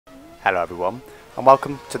Hello everyone, and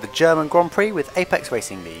welcome to the German Grand Prix with Apex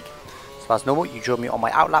Racing League. So as normal, you join me on my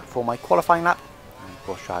out lap for my qualifying lap, and of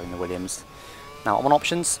course driving the Williams. Now I'm on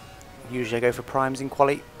options. Usually I go for primes in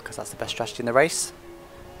quali, because that's the best strategy in the race.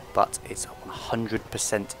 But it's a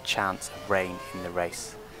 100% chance of rain in the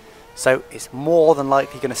race. So it's more than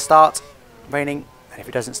likely going to start raining, and if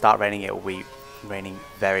it doesn't start raining, it will be raining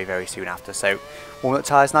very, very soon after. So warm up the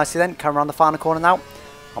tyres nicely then, come around the final corner now.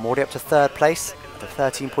 I'm already up to third place.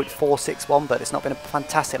 13.461, but it's not been a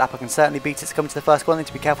fantastic lap. I can certainly beat it to come to the first corner. I need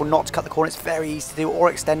to be careful not to cut the corner. It's very easy to do,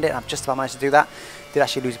 or extend it, and I've just about managed to do that. Did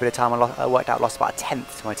actually lose a bit of time. I worked out, lost about a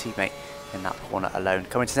tenth to my teammate in that corner alone.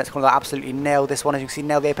 Coming to the next corner, I absolutely nailed this one. As you can see,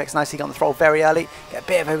 nailed the apex nicely, got on the throttle very early. Get a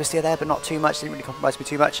bit of oversteer there, but not too much. Didn't really compromise me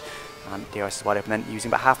too much. And DRS is wide open then,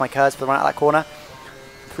 using about half my curves for the run out of that corner.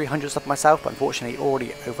 300 up myself, but unfortunately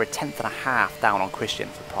already over a tenth and a half down on Christian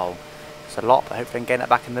for pole. It's a lot, but hopefully I can gain that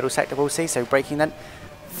back in the middle sector, we'll see. So braking then,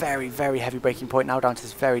 very, very heavy braking point now, down to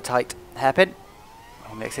this very tight hairpin.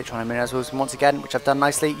 On the exit, trying to minimise wheels once again, which I've done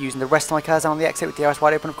nicely, using the rest of my curves down on the exit with DRS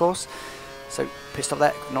wide open, of course. So pit stop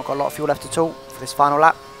there, not got a lot of fuel left at all for this final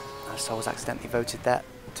lap. So I was accidentally voted there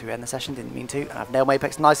to end the session, didn't mean to. And I've nailed my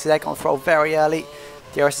apex nicely there, got on the throttle very early.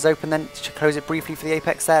 DRS is open then, to close it briefly for the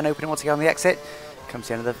apex there, and open it once again on the exit. Comes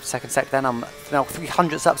to the end of the second sector then, I'm now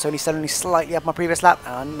 300s up, so only slightly up my previous lap,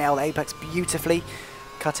 and I nailed the apex beautifully,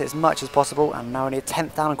 cut it as much as possible, and now only a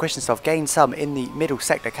tenth down on Christian, so I've gained some in the middle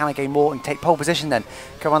sector. Can I gain more and take pole position then?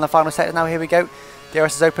 Come on the final sector now, here we go.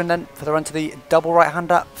 DRS is open then for the run to the double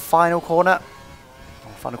right-hander, final corner.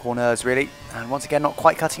 Final corners really, and once again not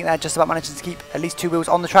quite cutting it there, just about managing to keep at least two wheels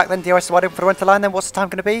on the track then. DRS is wide open for the run to the line then. What's the time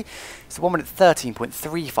going to be? It's 1 minute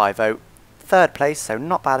 13.350, third place, so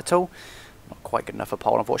not bad at all. Not quite good enough for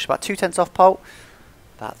pole, unfortunately, about 2 tenths off pole.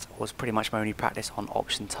 That was pretty much my only practice on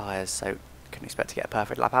option tyres, so couldn't expect to get a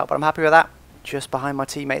perfect lap out, but I'm happy with that. Just behind my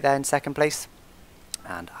teammate there in second place,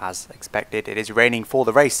 and as expected it is raining for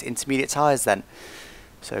the race. Intermediate tyres then.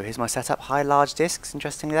 So here's my setup, high large discs,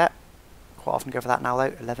 interestingly there. Quite often go for that now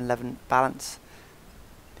though, 11-11 balance.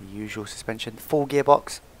 The usual suspension, full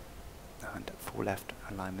gearbox, and full left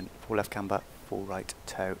alignment, full left camber, full right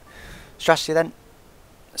toe. Strategy then.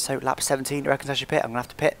 So lap 17, reckons I should pit. I'm going to have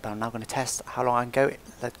to pit, but I'm now going to test how long I can go.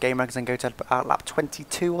 The game reckons I can go to lap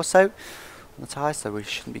 22 or so on the tyres, so we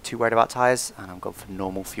shouldn't be too worried about tyres, and I'm going for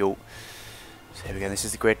normal fuel. So here we go, this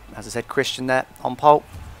is the grid. As I said, Christian there on pole.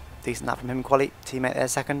 Decent lap from him in quali. Teammate there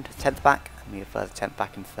second, 10th back, and me a further 10th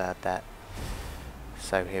back in third there.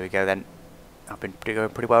 So here we go then. I've been going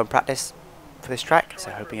pretty well in practice for this track,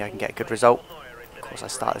 so hoping I can get a good result. Of course, I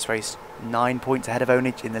start this race 9 points ahead of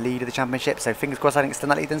Onage in the lead of the championship, so fingers crossed I can extend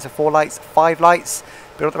that lead then. So 4 lights, 5 lights,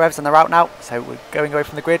 build up the revs, and they're out now. So we're going away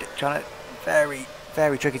from the grid, trying to very,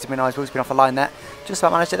 very tricky to minimise wheels being off the line there. Just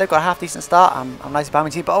about managed it. They've got a half decent start. I'm nicely behind my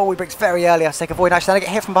team, but oh, he brakes very early. I have to take a void. Actually, then I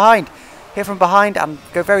get hit from behind, and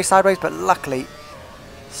go very sideways. But luckily,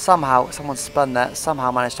 somehow someone spun there.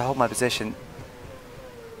 Somehow managed to hold my position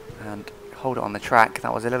and hold it on the track.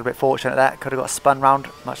 That was a little bit fortunate there. Could have got spun round,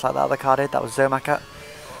 much like that other car did. That was Zermacher.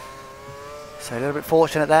 So a little bit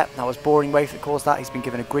fortunate there. That was boring wave that caused that. He's been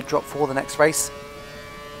given a grid drop for the next race.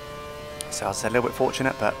 So I was a little bit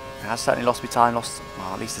fortunate, but it has certainly lost me time. Lost,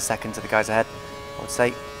 well, at least a second to the guys ahead, I would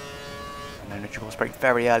say. And then Richard was braked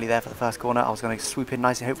very early there for the first corner. I was going to swoop in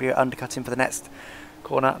nicely, hopefully undercut him for the next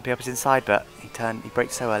corner and be up his inside, but he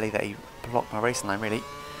braked so early that he blocked my racing line really.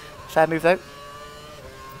 Fair move though.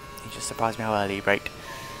 He just surprised me how early he braked.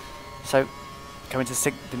 So coming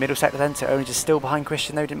to the middle sector then, so Onage is still behind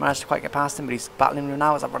Christian though, didn't manage to quite get past him, but he's battling him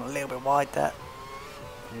now as I've run a little bit wide there.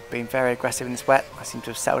 He's been very aggressive in this wet. I seem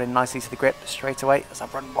to have settled in nicely to the grip straight away as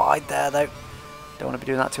I've run wide there though. Don't want to be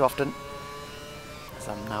doing that too often. As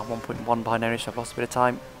I'm now 1.1 behind Onage, so I've lost a bit of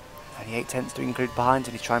time. Only 8 tenths to include behind,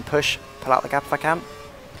 and he's trying to pull out the gap if I can.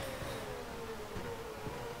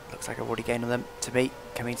 Looks like I've already gained on them to me,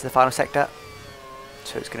 coming into the final sector.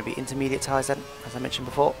 So it's going to be intermediate tyres then, as I mentioned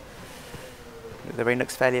before. The rain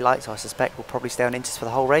looks fairly light, so I suspect we'll probably stay on inters for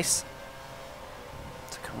the whole race.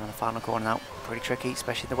 So coming on the final corner now, pretty tricky,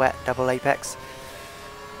 especially in the wet, double apex.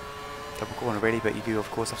 Double corner really, but you do of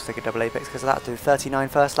course have to take a double apex because of that. Do 39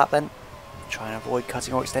 first lap then. Try and avoid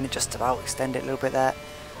cutting or extending, just about extend it a little bit there.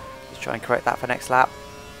 Just try and correct that for next lap.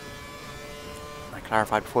 I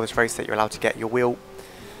clarified before this race that you're allowed to get your wheel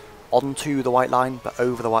onto the white line, but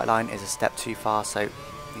over the white line is a step too far, so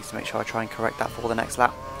need to make sure I try and correct that for the next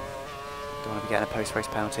lap. Don't want to be getting a post-race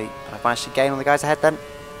penalty. But I've managed to gain on the guys ahead then.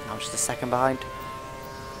 I'm just a second behind.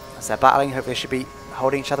 As they're battling, hopefully they should be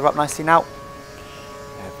holding each other up nicely now.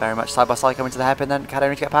 Very much side by side coming to the hairpin then. Can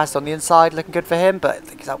only get past on the inside, looking good for him, but I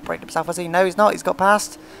think he's outbraked himself, has he? No, he's not, he's got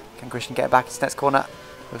past. Can Christian get back into the next corner?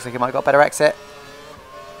 Looks like he might have got a better exit.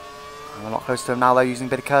 I'm a lot closer to him now though, using a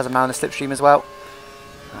bit of curves. I'm now in the slipstream as well.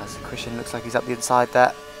 As Christian looks like he's up the inside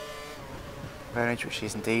there. Very which he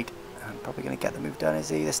is indeed. And probably going to get the move done, is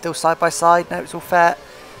he? They're still side by side. No, it's all fair.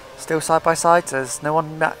 Still side by side. So there's no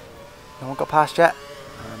one got past yet.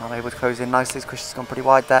 And I'm able to close in nicely. Christian's gone pretty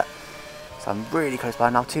wide there. So I'm really close by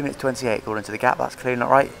now. 2 minutes 28 according to the gap. That's clearly not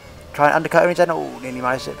right. Try and undercut him again. Oh, nearly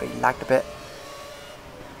managed it, but he lagged a bit.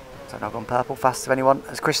 So I've now gone purple, fast as anyone.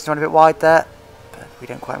 As Christian's run a bit wide there. But we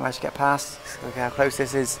don't quite manage to get past. So look how close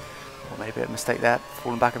this is. Or maybe a bit of a mistake there.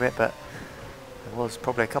 Falling back a bit, but there was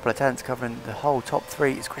probably a couple of tenths covering the whole top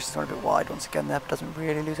 3. As Christian's run a bit wide once again there, but doesn't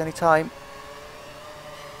really lose any time.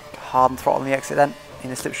 Hard and throttle on the exit then. In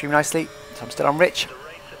the slipstream nicely. So I'm still on Rich.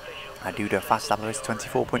 I do a fast lap of this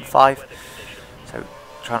 24.5. So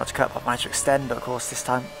try not to cut, but I managed to extend. But of course this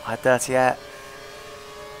time I had dirty air.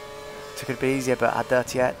 Took it a bit easier, but I had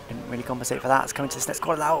dirty air. Didn't really compensate for that. It's coming to this next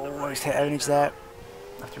corner now. Almost hit ownage there.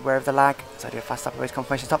 I have to be aware of the lag. So I do a fast lap of race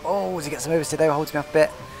confirmation stop. Oh, as he gets some oversteer there, holds me up a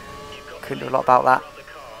bit. Couldn't do a lot about that.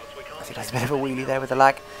 As he does a bit of a wheelie there with the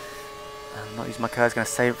lag. I'm not using my curves, going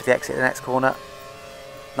to save it for the exit in the next corner.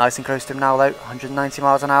 Nice and close to him now though, 190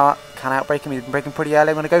 miles an hour. Can I outbrake him? He's been braking pretty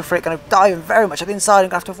early. I'm going to go for it. Going to dive very much at the inside. I'm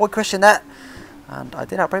going to have to avoid Christian there. And I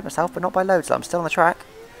did outbrake myself, but not by loads. I'm still on the track.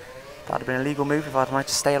 That would have been a legal move if I'd managed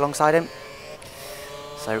to stay alongside him.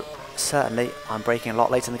 So certainly I'm braking a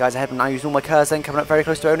lot later than the guys ahead. But now using all my curves then, coming up very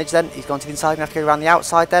close to ownage then. He's gone to the inside. I'm going to have to go around the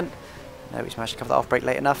outside then. No, he's managed to cover that off brake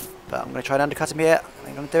late enough. But I'm going to try and undercut him here.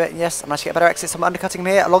 I'm going to do it. Yes, I'm managed to get a better exit. So I'm undercutting him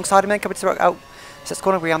here alongside him then. Coming to the out. So it's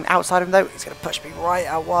going to be on the outside of him though. He's going to push me right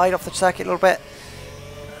out wide off the circuit a little bit.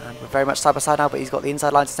 And we're very much side by side now, but he's got the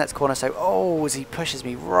inside line to the next corner. So, oh, as he pushes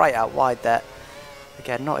me right out wide there.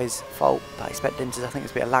 Again, not his fault, but I expect him to, I think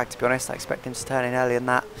it's a bit of lag to be honest. I expect him to turn in earlier than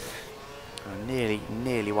that. I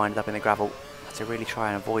nearly winded up in the gravel. I had to really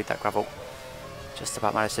try and avoid that gravel. Just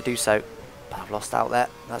about managed to do so, but I've lost out there.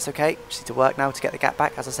 That's okay. Just need to work now to get the gap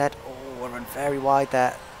back, as I said. Oh, I run very wide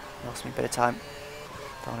there. Lost me a bit of time.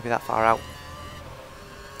 Don't want to be that far out.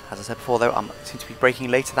 As I said before though, I seem to be braking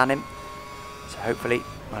later than him. So hopefully,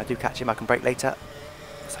 when I do catch him, I can brake later.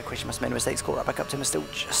 Looks like Christian must have made a mistake, caught right back up to him, still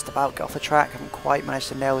just about get off the track. Haven't quite managed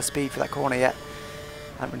to nail the speed for that corner yet.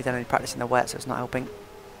 Haven't really done any practice in the wet, so it's not helping.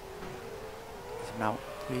 So now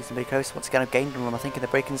reasonably close. Once again, I've gained on them, I think, in the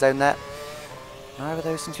braking zone there. Neither of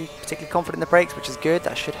those seem to be particularly confident in the brakes, which is good.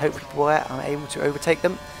 That should hopefully be where I'm able to overtake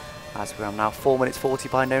them. As we are now 4 minutes 40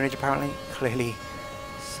 behind ownage apparently. Clearly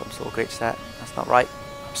some sort of glitch there. That's not right.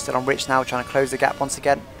 I'm still on Rich now, trying to close the gap once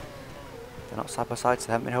again. They're not side by side, so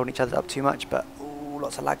they haven't been holding each other up too much, but ooh,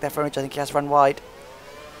 lots of lag there for Ownage. I think he has run wide,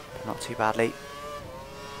 but not too badly.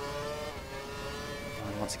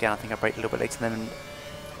 And once again, I think I braked a little bit later than them and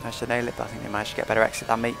managed to nail it, but I think they managed to get a better exit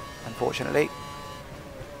than me, unfortunately.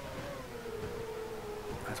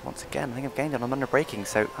 As once again, I think I've gained on them under braking,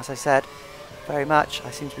 so as I said, very much,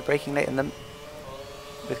 I seem to be braking later than them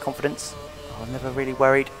with confidence. I was never really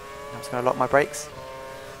worried I was going to lock my brakes.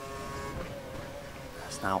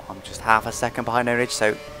 Now I'm just half a second behind ownage,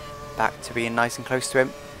 so back to being nice and close to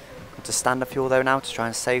him. Got to stand up fuel though now to try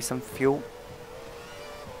and save some fuel.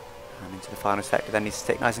 And into the final sector then needs to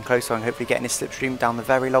stick nice and close, so I'm hopefully getting this slipstream down the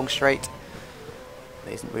very long straight.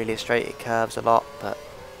 It isn't really a straight, it curves a lot, but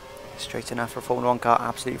it's straight enough for a Formula 1 car.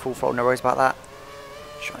 Absolutely full throttle, no worries about that.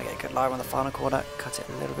 Trying to get a good line on the final corner, cut it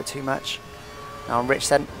a little bit too much. Now I'm Rich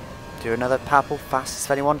then, do another powerful, fastest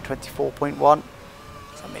of anyone, 24.1.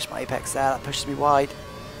 So I missed my apex there, that pushes me wide.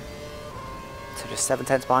 So just 7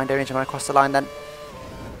 tenths behind ownage, I'm going to cross the line then.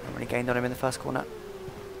 I really gained on him in the first corner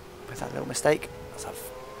with that little mistake. So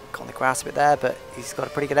I've got on the grass a bit there, but he's got a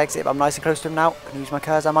pretty good exit. But I'm nice and close to him now. Going to use my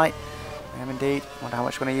curves, I might. I am indeed. Wonder how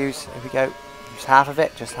much I'm going to use. Here we go. Use half of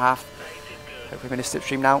it, just half. Hopefully I'm in a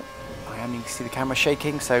slipstream now. I am, you can see the camera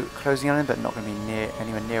shaking, so closing on him, but not going to be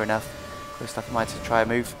anywhere near enough. Close enough for mine to try a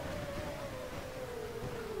move.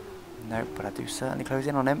 No, but I do certainly close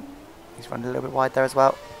in on him. He's running a little bit wide there as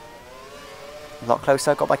well. A lot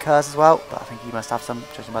closer, got my curves as well, but I think he must have some,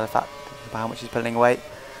 judging by the fact by how much he's pulling away.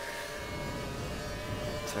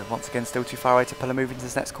 So once again, still too far away to pull a move into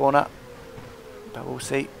this next corner, but we'll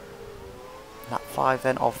see. Lap 5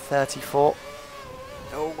 then of 34.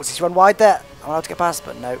 Oh, was he run wide there? I'm allowed to get past,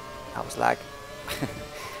 but no, that was lag.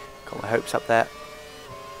 Got my hopes up there.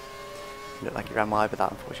 Looked like he ran wide, but that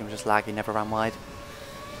unfortunately was just lag. He never ran wide.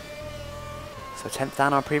 So 10th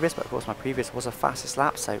down on previous, but of course my previous was a fastest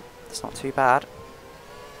lap, so it's not too bad.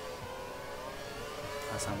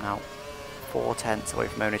 As I'm now 4 tenths away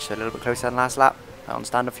from ownage, so a little bit closer than last lap. On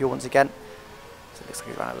standard fuel once again. So it looks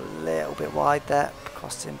like he ran a little bit wide there,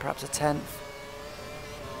 cost him perhaps a tenth.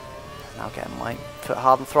 Now getting my foot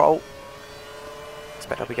hard on throttle.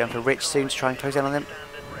 Expect I'll be going for Rich soon to try and close in on him.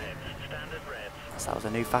 So that was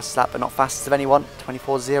a new fastest lap, but not fastest of anyone.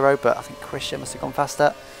 24.0, but I think Christian must have gone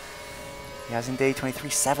faster. He has indeed,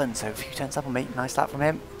 23.7, so a few tenths up on me. Nice lap from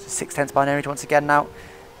him. So 6 tenths by Nerage once again now.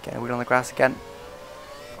 Getting a wheel on the grass again.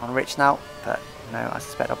 On Rich now, but no, I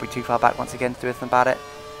suspect I'll be too far back once again to do anything about it.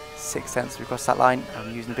 6 tenths to cross that line.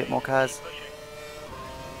 I'm using a bit more curves.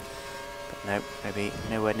 But no, maybe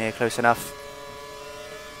nowhere near close enough.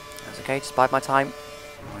 That's okay, just bide my time.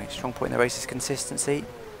 My strong point in the race is consistency.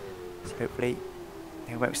 So hopefully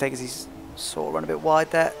he'll make a mistake as he's sort of run a bit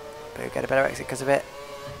wide there. But he'll get a better exit because of it.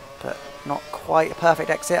 But not quite a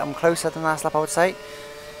perfect exit. I'm closer than last lap, I would say.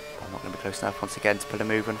 I'm not going to be close enough once again to pull a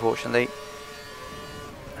move, unfortunately.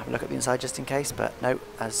 Have a look at the inside just in case, but no.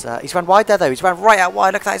 As he's run wide there though. He's run right out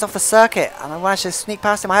wide. Look at that, he's off the circuit. And I managed to sneak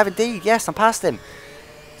past him. I have indeed. Yes, I'm past him.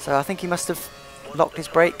 So I think he must have locked his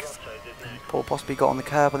brakes. Or possibly got on the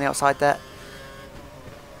curb on the outside there.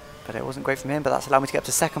 But it wasn't great from him, but that's allowed me to get up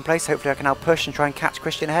to second place. Hopefully I can now push and try and catch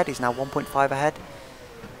Christian ahead. He's now 1.5 ahead.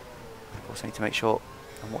 Of course I need to make sure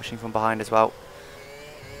I'm watching from behind as well.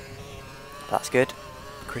 That's good.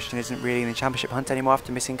 Christian isn't really in the championship hunt anymore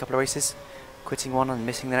after missing a couple of races. Quitting one and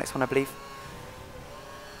missing the next one, I believe.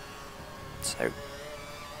 So,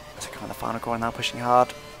 to come on the final corner now, pushing hard.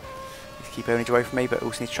 Need to keep Onage away from me, but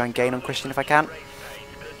also need to try and gain on Christian if I can.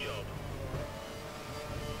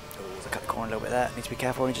 Cut the corner a little bit there. Need to be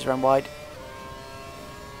careful when he just ran wide.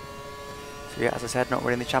 So yeah, as I said, not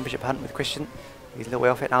really in the championship hunt with Christian. He's a little way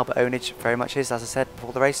off it now, but Onage very much is, as I said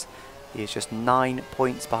before the race. He is just 9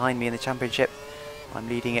 points behind me in the championship. I'm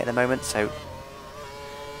leading it at the moment, so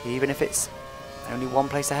even if it's only 1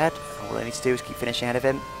 place ahead, all I need to do is keep finishing ahead of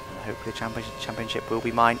him, and hopefully the championship will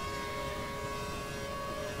be mine.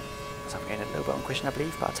 So I'm getting a little bit on Christian, I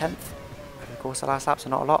believe, about a tenth over the course of the last lap, so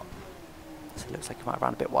not a lot. So it looks like he might have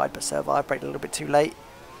ran a bit wide, but survived, braked a little bit too late.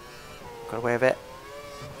 Got away with it.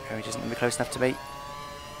 Onage isn't going to be close enough to me.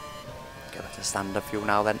 Go back to the standard fuel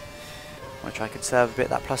now then. I want to try and conserve a bit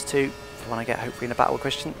that +2 for when I get hopefully in a battle with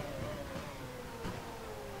Christian.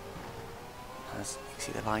 As you can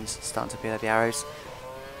see the lines starting to appear, the arrows,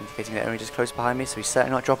 indicating that Onage is close behind me, so he's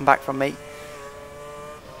certainly not dropping back from me.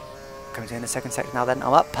 Coming in the second sector now then.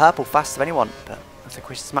 I'm up purple, fastest of anyone, but looks like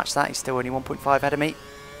Christian's matched that. He's still only 1.5 ahead of me.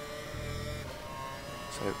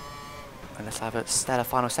 So, unless I have a stellar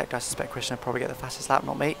final sector, I suspect Christian will probably get the fastest lap,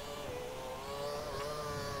 not me.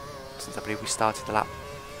 Since I believe we started the lap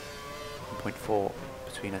 1.4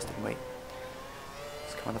 between us, didn't we?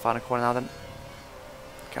 Let's come on the final corner now then.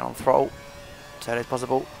 Get on throttle, so it's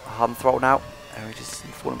possible. Hard on throttle now. He's just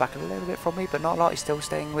falling back a little bit from me, but not a lot. He's still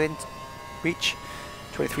staying within reach.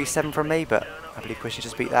 23.7 from me, but I believe Christian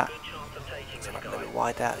just beat that. So I ran a little bit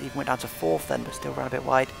wide there. Even went down to 4th then, but still ran a bit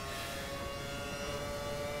wide.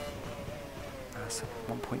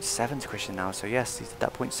 1.7 to Christian now, so yes, he's at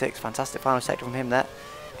that 0.6. Fantastic final sector from him there.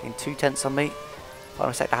 Getting 2 tenths on me.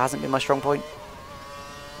 Final sector hasn't been my strong point,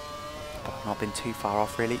 but I've not been too far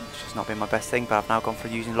off really. It's just not been my best thing, but I've now gone for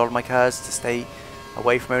using a lot of my curves to stay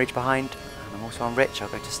away from Onage behind. And I'm also on Rich. I'll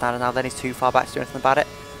go to standard now then. He's too far back to do anything about it.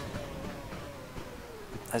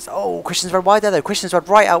 Oh, Christian's run wide there though. Christian's run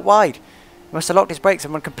right out wide. He must have locked his brakes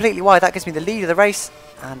and run completely wide. That gives me the lead of the race.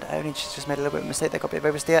 And Onage just made a little bit of a mistake. They got a bit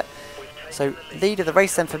of oversteer. So lead of the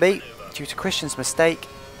race then for me, due to Christian's mistake.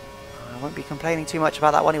 I won't be complaining too much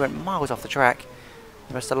about that one. He went miles off the track.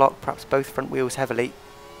 He must have locked perhaps both front wheels heavily.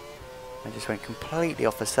 And just went completely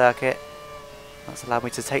off the circuit. That's allowed me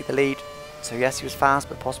to take the lead. So yes, he was fast,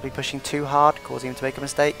 but possibly pushing too hard, causing him to make a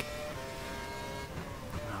mistake.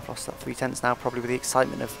 I've lost that 3 tenths now, probably with the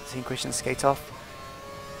excitement of seeing Christian skate off.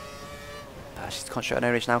 But she's concentrating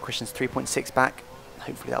on Onage now. Christian's 3.6 back.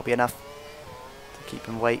 Hopefully that'll be enough to keep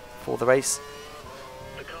him wait for the race.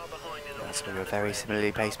 That's we were very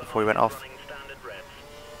similarly paced before we went off.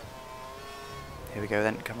 Here we go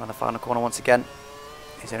then, coming around the final corner once again.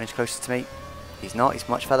 Is Onage closer to me? He's not, he's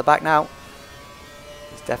much further back now.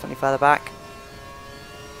 He's definitely further back.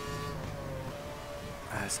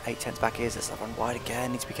 As 8 tenths back is, let's run wide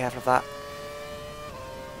again, need to be careful of that.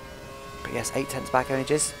 But yes, 8 tenths back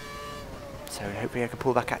Onage is. So hopefully I can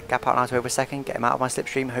pull that gap out now to over a second, get him out of my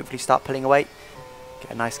slipstream, hopefully start pulling away.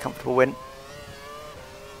 Get a nice comfortable win.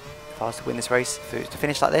 If I was to win this race, if it was to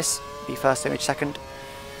finish like this, be first, Onage second.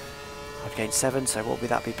 I've gained 7, so what would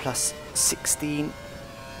that be? Plus 16.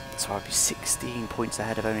 So I'd be 16 points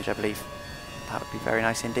ahead of Onage, I believe. That would be very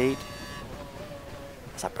nice indeed.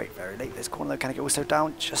 As I brake very late this corner though, can I get all slowed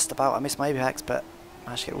down? Just about. I missed my apex, but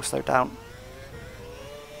managed to get all slowed down.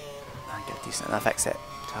 And get a decent enough exit.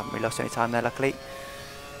 So I haven't really lost any time there, luckily.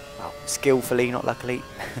 Well, skillfully, not luckily.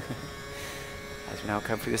 As we now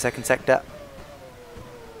come through the second sector.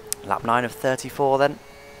 Lap 9 of 34 then.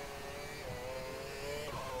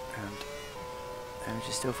 And Energy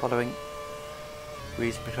is still following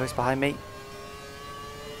reasonably close behind me.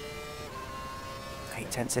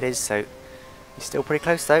 8/10 it is, so he's still pretty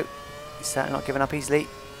close though. He's certainly not giving up easily.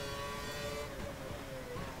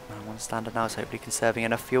 And one standard now is hopefully conserving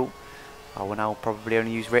enough fuel. I will now probably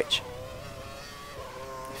only use Rich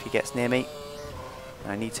if he gets near me,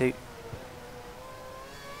 and I need to.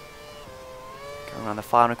 Going around the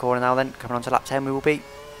final corner now then, coming on to lap 10 we will be.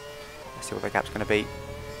 Let's see what the gap's going to be.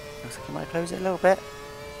 Looks like he might close it a little bit.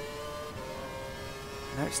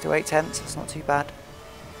 No, it's still 8/10, so it's not too bad.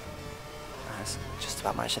 That's just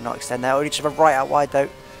about managed to not extend there. Only just right out wide though.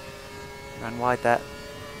 Ran wide there.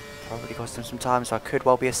 Probably cost him some time, so I could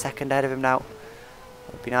well be a second ahead of him now.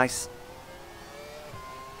 That would be nice.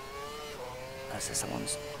 As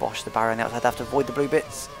someone's boshed the barrier on the outside, I have to avoid the blue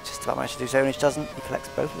bits. Just about managed to do so, and he doesn't. He collects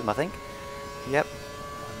both of them, I think. Yep.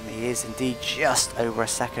 And he is indeed just over a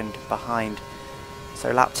second behind.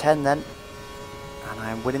 So lap 10 then. And I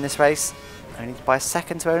am winning this race. I need to buy a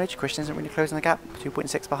second to Ownage. Christian isn't really closing the gap.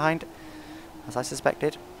 2.6 behind, as I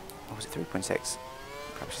suspected. Or was it 3.6?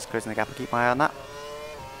 Perhaps he's closing the gap. I'll keep my eye on that.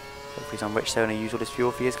 Hopefully he's on Rich, so and use all his fuel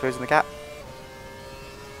if he is closing the gap.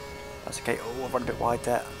 That's okay. Oh, I've run a bit wide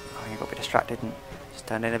there. I think I got a bit distracted and just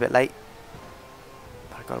turned in a bit late.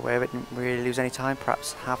 But I got away with it, didn't really lose any time.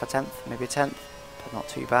 Perhaps half a tenth, maybe a tenth, but not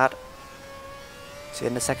too bad. So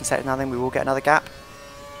in the second set now then we will get another gap.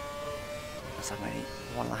 As I'm only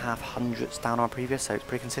 1.5 hundredths down on previous, so it's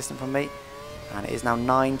pretty consistent from me. And it is now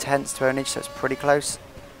 9/10 to Ownage, so it's pretty close.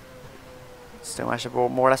 Still managed to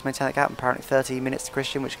more or less maintain that gap. Apparently 13 minutes to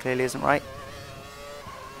Christian, which clearly isn't right.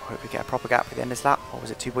 I hope we get a proper gap at the end of this lap. Or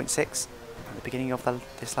was it 2.6 at the beginning of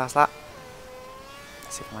this last lap?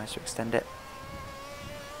 Let's see if I manage to extend it.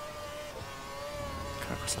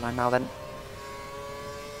 Coming across the line now then.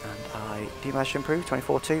 And I do manage to improve,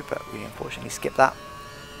 24.2, but we unfortunately skipped that.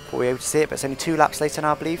 Before we were able to see it, but it's only 2 laps later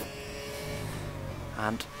now, I believe.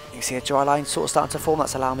 And you can see a dry line sort of starting to form.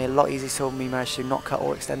 That's allowing me a lot easier, so me manage to not cut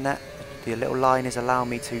or extend that. The little line is allowing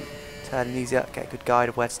me to turn in easier, get a good guide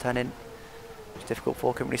of where to turn in. It's difficult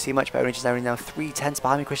for, couldn't really see much, but Ownage is only now 3/10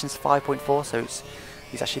 behind me. Christian's 5.4, so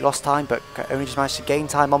he's actually lost time, but Ownage has managed to gain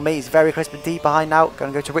time on me. He's very close, but deep behind now.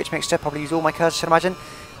 Going to go to Rich Mixture, probably use all my curves, I should imagine.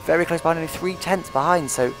 Very close behind, only 3/10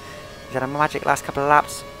 behind, so he's had a magic last couple of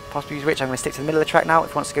laps. Possibly use Rich. I'm going to stick to the middle of the track now.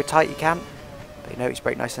 If he wants to go tight, he can. But you know, he's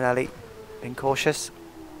brake nice and early, being cautious.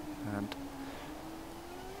 And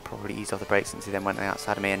probably eased off the brakes since he then went on the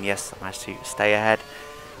outside of me, and yes, I managed to stay ahead.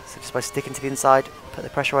 So just by sticking to the inside, put the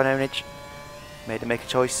pressure on Ownage, made him make a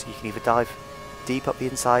choice. You can either dive deep up the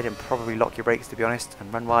inside and probably lock your brakes, to be honest,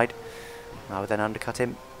 and run wide. And I would then undercut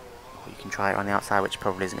him, or you can try it on the outside, which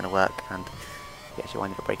probably isn't going to work, and he actually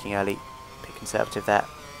winded up braking early. A bit conservative there,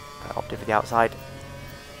 but opted for the outside.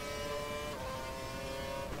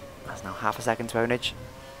 That's now half a second to Ownage,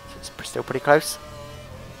 so it's still pretty close.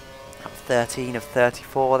 13 of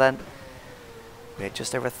 34 then. We're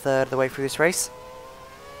just over a third of the way through this race.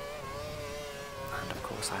 And of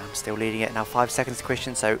course I am still leading it now, 5 seconds to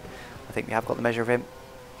Christian, so I think we have got the measure of him.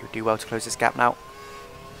 He would do well to close this gap now,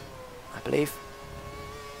 I believe.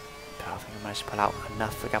 But I think I managed to pull out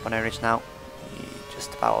enough for the gap on Ownage now.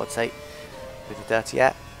 Just about, I would say, with the dirty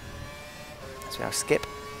air. So we now skip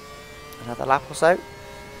another lap or so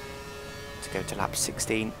to go to lap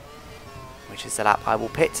 16. Which is the lap I will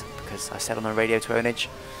pit, because I said on the radio to Ownage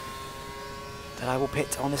that I will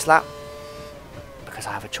pit on this lap, because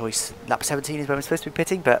I have a choice. Lap 17 is where I'm supposed to be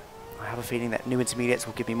pitting, but I have a feeling that new intermediates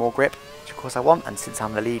will give me more grip, which of course I want, and since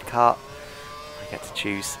I'm the lead car, I get to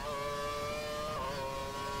choose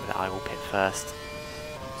that I will pit first.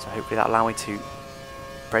 So hopefully that'll allow me to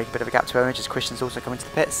break a bit of a gap to Ownage, as Christian's also coming to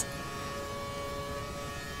the pits.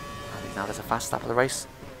 I think now there's a fast lap of the race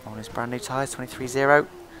on his brand new tyres, 23.0.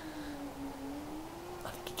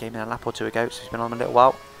 Came in a lap or two ago, so he's been on a little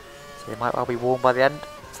while, so he might well be warm by the end.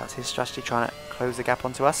 So that's his strategy, trying to close the gap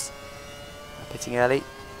onto us. Pitting early,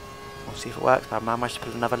 we'll see if it works, but I've now managed to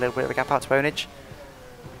put another little bit of a gap out to Ownage.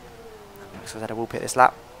 Looks like I will pit this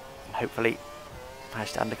lap, and hopefully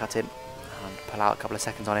manage to undercut him and pull out a couple of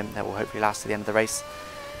seconds on him that will hopefully last to the end of the race.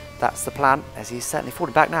 That's the plan, as he's certainly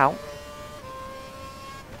falling back now.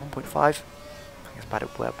 1.5, I think it's about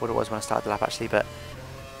what it was when I started the lap actually, but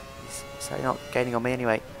so not gaining on me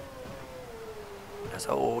anyway.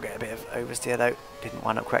 So get a bit of oversteer though. Didn't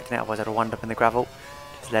wind up correcting it, otherwise I'd have wound up in the gravel.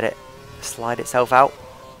 Just let it slide itself out,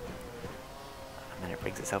 and then it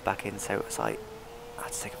brings itself back in. So it's like I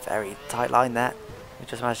had to take a very tight line there. We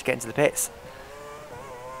just managed to get into the pits.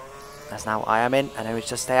 As now I am in, and Ownage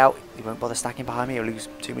just stay out. He won't bother stacking behind me. He'll lose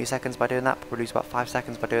too many seconds by doing that. We'll lose about 5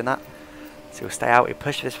 seconds by doing that. So he'll stay out. He'll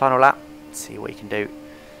push for this final lap. See what he can do.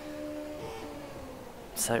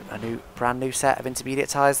 So a brand new set of intermediate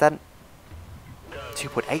tyres then.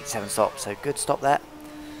 2.87 stop. So good stop there.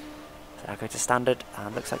 So I'll go to standard,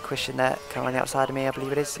 and looks like Christian there, coming on the outside of me. I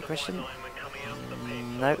believe it is Christian.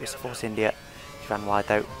 No, it's Force India. He ran wide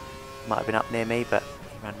though. Might have been up near me, but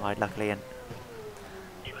he ran wide luckily and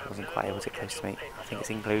wasn't quite able to get close to me. I think it's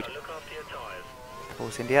include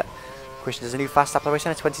Force India. Christian does a new fast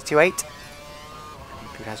acceleration at 22.8.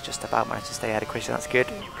 Include has just about managed to stay ahead of Christian. That's good.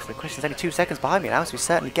 So Christian's only 2 seconds behind me now, so he's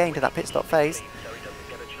certainly gained in that pit stop phase.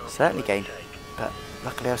 Certainly gained, but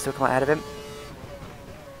luckily I've still come out ahead of him.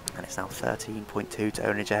 And it's now 13.2 to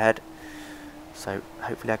Ownage ahead. So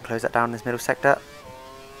hopefully I can close that down in this middle sector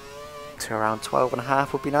to around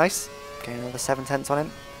 12.5 would be nice. Getting another 7/10 on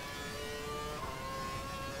him.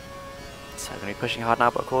 So I'm going to be pushing hard now,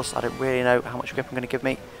 but of course I don't really know how much grip I'm going to give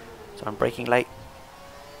me. So I'm braking late.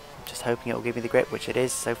 Just hoping it will give me the grip, which it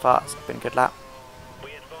is so far. It's been a good lap.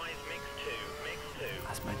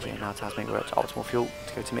 As my GM now tells me we're at optimal fuel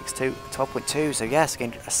to go to mix 2. 12.2, so yes,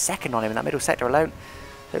 gained a second on him in that middle sector alone.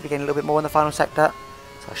 Hopefully getting a little bit more in the final sector.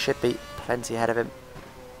 So I should be plenty ahead of him.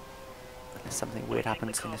 Unless something weird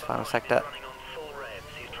happens in this final sector.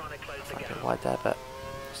 A bit wide there, but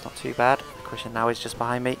it's not too bad. Christian now is just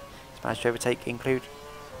behind me. He's managed to overtake Include.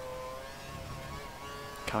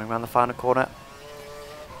 Coming around the final corner.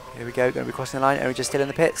 Here we go, going to be crossing the line. Ownage just still in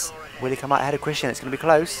the pits. Will he come out ahead of Christian? It's going to be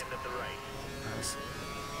close.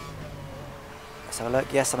 Let's have a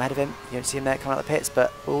look. Yes, I'm ahead of him. You don't see him there coming out the pits,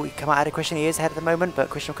 but will he come out ahead of Christian? He is ahead at the moment, but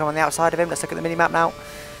Christian will come on the outside of him. Let's look at the mini-map now. You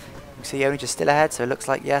can see Ownage is still ahead, so it looks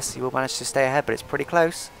like, yes, he will manage to stay ahead, but it's pretty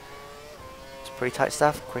close. It's pretty tight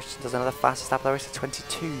stuff. Christian does another fastest lap, though. It's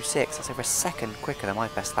 22.6. That's over a second quicker than my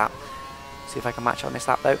best lap. See if I can match it on this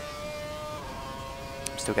lap, though.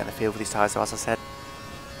 I'm still getting the feel for these tyres, though, as I said.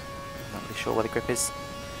 Not really sure where the grip is.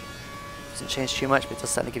 Doesn't change too much, but it does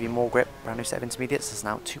certainly give you more grip. Brand new set of intermediates. It's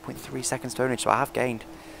now 2.3 seconds to Ownage, so I have gained.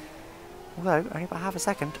 Although, only about half a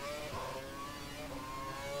second.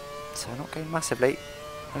 So not gained massively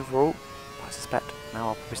overall. But I suspect now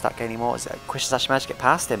I'll probably start gaining more. Christian's actually managed to get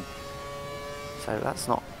past him. So that's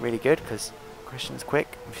not really good, because Christian's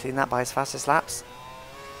quick. We've seen that by his fastest laps.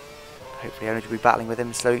 Hopefully Ownage will be battling with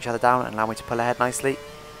him, slowing each other down and allow me to pull ahead nicely.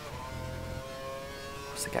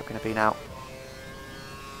 What's the gap going to be now?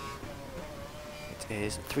 It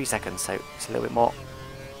is 3 seconds, so it's a little bit more,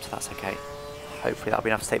 so that's okay. Hopefully that'll be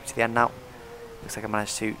enough to take me to the end now. Looks like I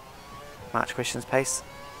managed to match Christian's pace.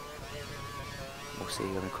 We'll see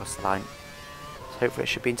when we cross the line. So hopefully it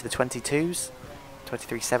should be into the 22s.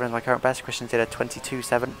 23.7 is my current best. Christian did a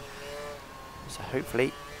 22.7. So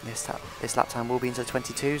hopefully this lap time will be into the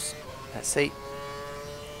 22s. Let's see.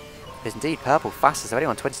 It is indeed purple, fastest of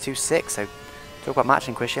anyone, 22.6. So talk about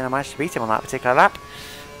matching Christian. I managed to beat him on that particular lap.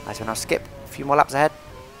 As we now skip a few more laps ahead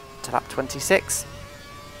to lap 26.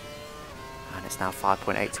 And it's now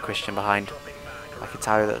 5.8 to Christian behind. I can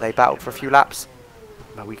tell you that they battled for a few laps,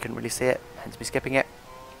 but we couldn't really see it, hence me skipping it.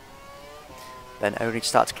 Then Ownage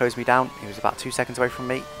started to close me down. He was about 2 seconds away from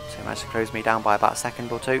me, so he managed to close me down by about a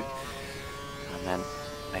second or two. And then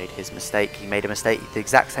made his mistake. He made a mistake, the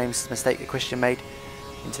exact same mistake that Christian made.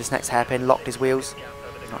 Into this next hairpin, locked his wheels.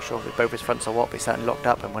 Not sure if it both his fronts or what, but he certainly locked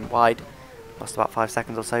up and went wide. Lost about 5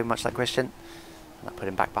 seconds or so, much like Christian. And that put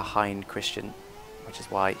him back behind Christian, which is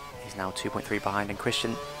why he's now 2.3 behind. And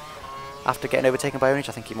Christian, after getting overtaken by Ownage,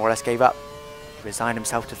 I think he more or less gave up. He resigned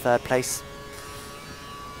himself to 3rd place.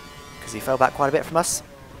 Because he fell back quite a bit from us.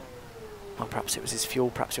 Or perhaps it was his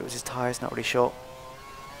fuel, perhaps it was his tyres, not really sure.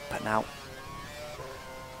 But now,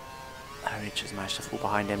 Ownage has managed to fall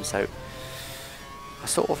behind him, so I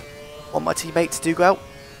sort of want my teammate to do well.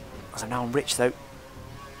 As I'm now on Rich though.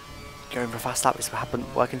 Going for a fast lap, it's been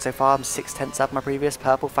working so far. I'm 6/10 up my previous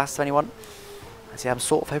purple, fast to anyone. I see I'm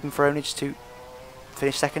sort of hoping for Ownage to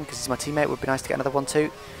finish second, because he's my teammate. It would be nice to get another one too.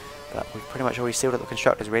 But we've pretty much already sealed up the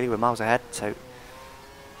constructors really, we're miles ahead, so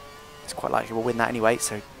it's quite likely we'll win that anyway.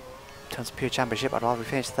 So in terms of pure championship, I'd rather we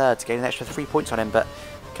finish 3rd to gain an extra 3 points on him. But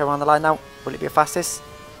go around the line now, will it be a fastest?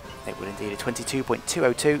 It will indeed, a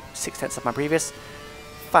 22.202, 6/10 of my previous.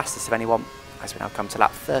 Fastest of anyone, as we now come to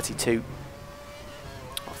lap 32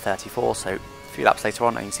 or 34, so a few laps later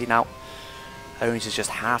on. And you can see now Ownage is just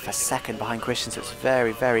half a second behind Christian, so it's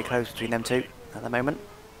very, very close between them two at the moment.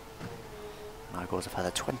 Now goes a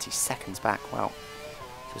further 20 seconds back. Wow.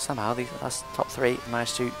 So somehow these top 3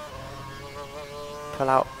 managed to pull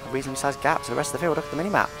out a reasonably sized gap to the rest of the field. Look at the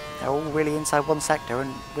mini-map. They're all really inside one sector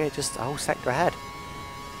and we're just a whole sector ahead.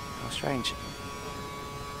 How strange.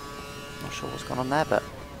 Not sure what's gone on there, but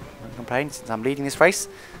I don't complain since I'm leading this race.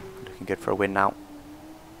 I'm looking good for a win now.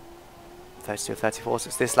 32 or 34, so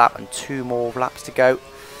it's this lap and 2 more laps to go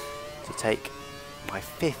to take my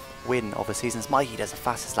 5th win of the season. Mikey does the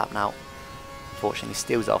fastest lap now. Unfortunately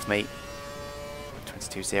steals it off me.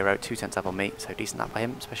 22.0, 2 tenths up on me, so decent lap by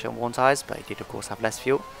him, especially on worn tyres, but he did of course have less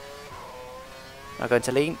fuel. Now going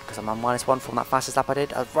to lean, because I'm on -1 from that fastest lap I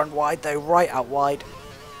did. I've run wide though, right out wide.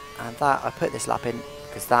 And that, I put this lap in,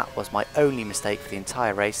 because that was my only mistake for the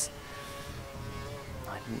entire race.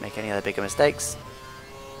 I didn't make any other bigger mistakes.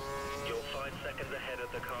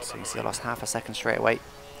 So you can see I lost half a second straight away.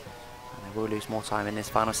 And I will lose more time in this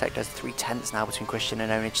final sector. There's 3 tenths now between Christian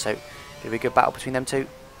and Onage, so it'll be a good battle between them two.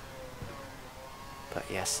 But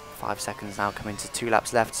yes, 5 seconds now coming to 2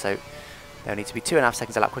 laps left, so they'll need to be 2.5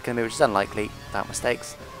 seconds a lap quicker than me, which is unlikely without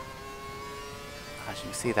mistakes. As you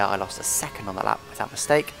can see there, I lost a second on that lap without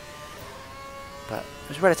mistake. But it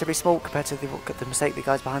was relatively small compared to the mistake the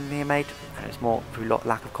guys behind me made, and it was more through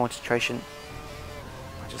lack of concentration.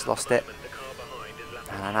 I just lost it.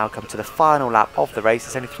 And I now come to the final lap of the race.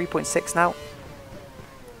 It's only 3.6 now.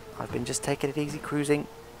 I've been just taking it easy, cruising,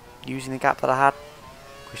 using the gap that I had.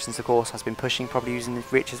 Christian's of course has been pushing, probably using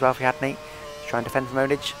Rich as well if he had me, to try and defend from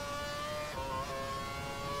Onage.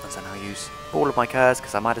 As I now use all of my curves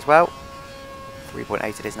because I might as well.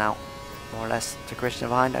 3.8 it is now, more or less, to Christian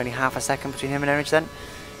behind. Only half a second between him and Onage then.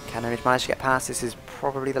 Can Onage manage to get past? This is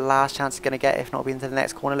probably the last chance he's going to get, if not be into the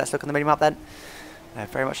next corner. Let's look on the mini-map then. They're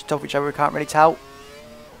very much on top of each other, we can't really tell.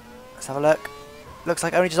 Let's have a look. Looks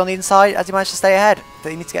like Onage is on the inside as he managed to stay ahead. But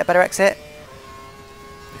he needs to get a better exit.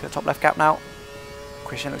 Look at the top left gap now.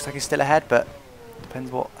 Christian looks like he's still ahead, but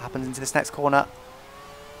depends what happens into this next corner.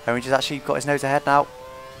 Onage has actually got his nose ahead now.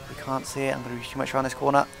 We can't see it. I'm going to be too much around this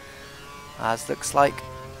corner. As looks like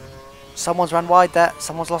someone's run wide there.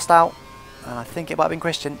 Someone's lost out. And I think it might have been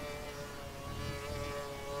Christian.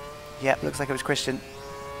 Yep, looks like it was Christian.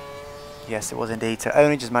 Yes, it was indeed. So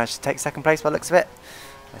Onage has managed to take 2nd place by the looks of it.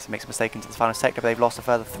 Unless he makes a mistake into the final sector, but they've lost a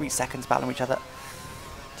further 3 seconds battling each other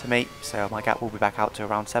to me. So my gap will be back out to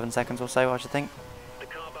around 7 seconds or so, I should think.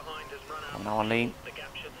 I'm now on lean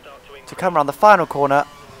to come around the final corner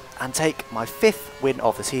and take my 5th win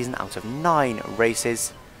of the season out of 9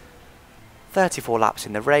 races. 34 laps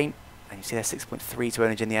in the rain, and you see there's 6.3 to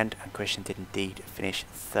Onage in the end, and Christian did indeed finish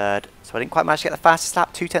 3rd. So I didn't quite manage to get the fastest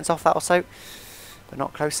lap, 2 tenths off that or so, but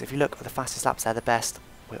not close. If you look at the fastest laps, they're the best.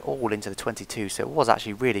 We're all into the 22, so it was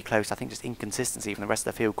actually really close. I think just inconsistency from the rest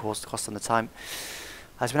of the field cost them the time.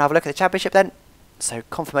 As we now have a look at the championship then. So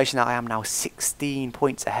confirmation that I am now 16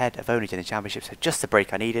 points ahead of Onage in the championship, so just the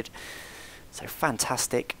break I needed. So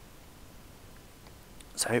fantastic.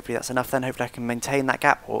 So hopefully that's enough then. Hopefully I can maintain that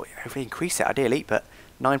gap, or hopefully increase it ideally, but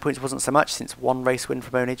 9 points wasn't so much, since 1 race win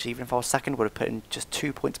from Onage, even if I was 2nd, would have put in just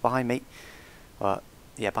 2 points behind me.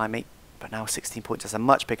 Yeah, behind me. But now 16 points is a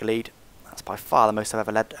much bigger lead. That's by far the most I've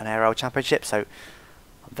ever led an ARL championship, so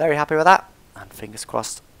I'm very happy with that, and fingers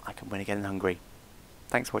crossed I can win again in Hungary.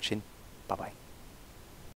 Thanks for watching, bye bye.